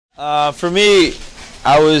For me,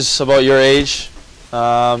 I was about your age,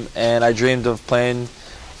 and I dreamed of playing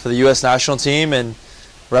for the U.S. national team and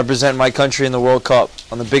representing my country in the World Cup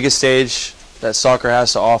on the biggest stage that soccer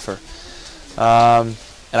has to offer. And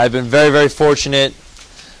I've been very, very fortunate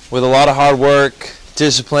with a lot of hard work,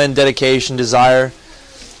 discipline, dedication, desire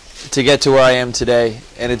to get to where I am today.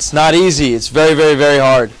 And it's not easy. It's very, very, very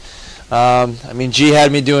hard. I mean, G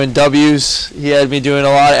had me doing W's. He had me doing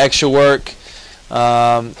a lot of extra work.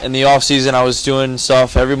 In the off season, I was doing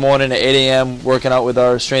stuff every morning at 8 a.m., working out with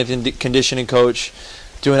our strength and conditioning coach,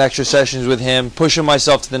 doing extra sessions with him, pushing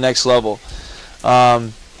myself to the next level.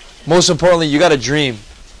 Most importantly, you got to dream.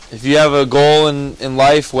 If you have a goal in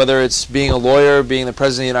life, whether it's being a lawyer, being the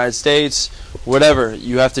president of the United States, whatever,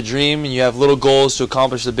 you have to dream and you have little goals to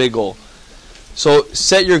accomplish the big goal. So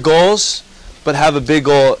set your goals, but have a big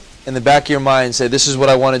goal in the back of your mind. Say, this is what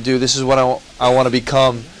I want to do. This is what I want to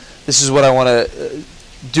become. This is what I want to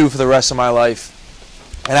do for the rest of my life.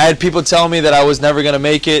 And I had people tell me that I was never going to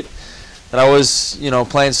make it, that I was,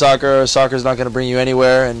 playing soccer. Soccer's not going to bring you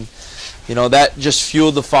anywhere. And, that just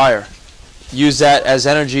fueled the fire. Use that as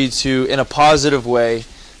energy in a positive way,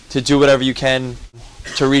 to do whatever you can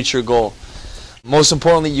to reach your goal. Most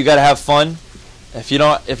importantly, you got to have fun. If you're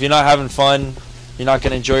not having fun, you're not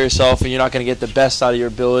going to enjoy yourself, and you're not going to get the best out of your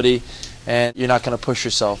ability, and you're not going to push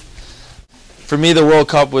yourself. For me, the World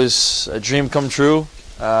Cup was a dream come true.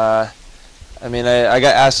 I got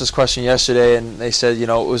asked this question yesterday, and they said,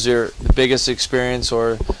 was the biggest experience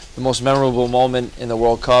or the most memorable moment in the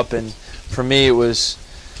World Cup? And for me, it was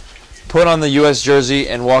put on the U.S. jersey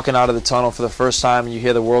and walking out of the tunnel for the first time, and you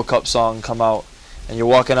hear the World Cup song come out, and you're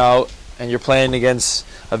walking out, and you're playing against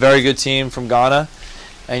a very good team from Ghana,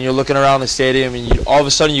 and you're looking around the stadium, and all of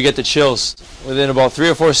a sudden you get the chills. Within about 3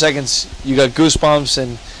 or 4 seconds, you got goosebumps,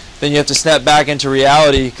 and then you have to snap back into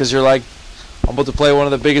reality because you're like, I'm about to play one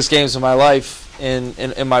of the biggest games of my life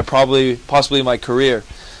in my possibly my career.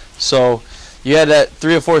 So you had that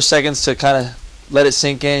 3 or 4 seconds to kind of let it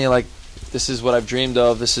sink in. You're like, this is what I've dreamed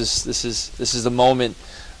of. This is the moment,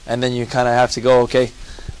 and then you kind of have to go. Okay,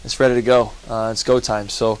 it's ready to go. It's go time.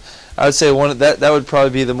 So I would say that would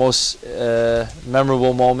probably be the most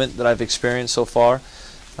memorable moment that I've experienced so far.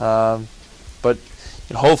 But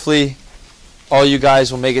hopefully, all you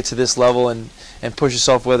guys will make it to this level and push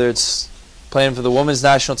yourself, whether it's playing for the women's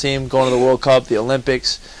national team, going to the World Cup, the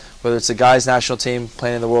Olympics, whether it's the guys' national team,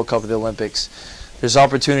 playing in the World Cup or the Olympics. There's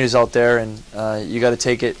opportunities out there, and you got to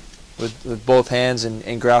take it with both hands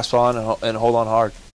and grasp on and hold on hard.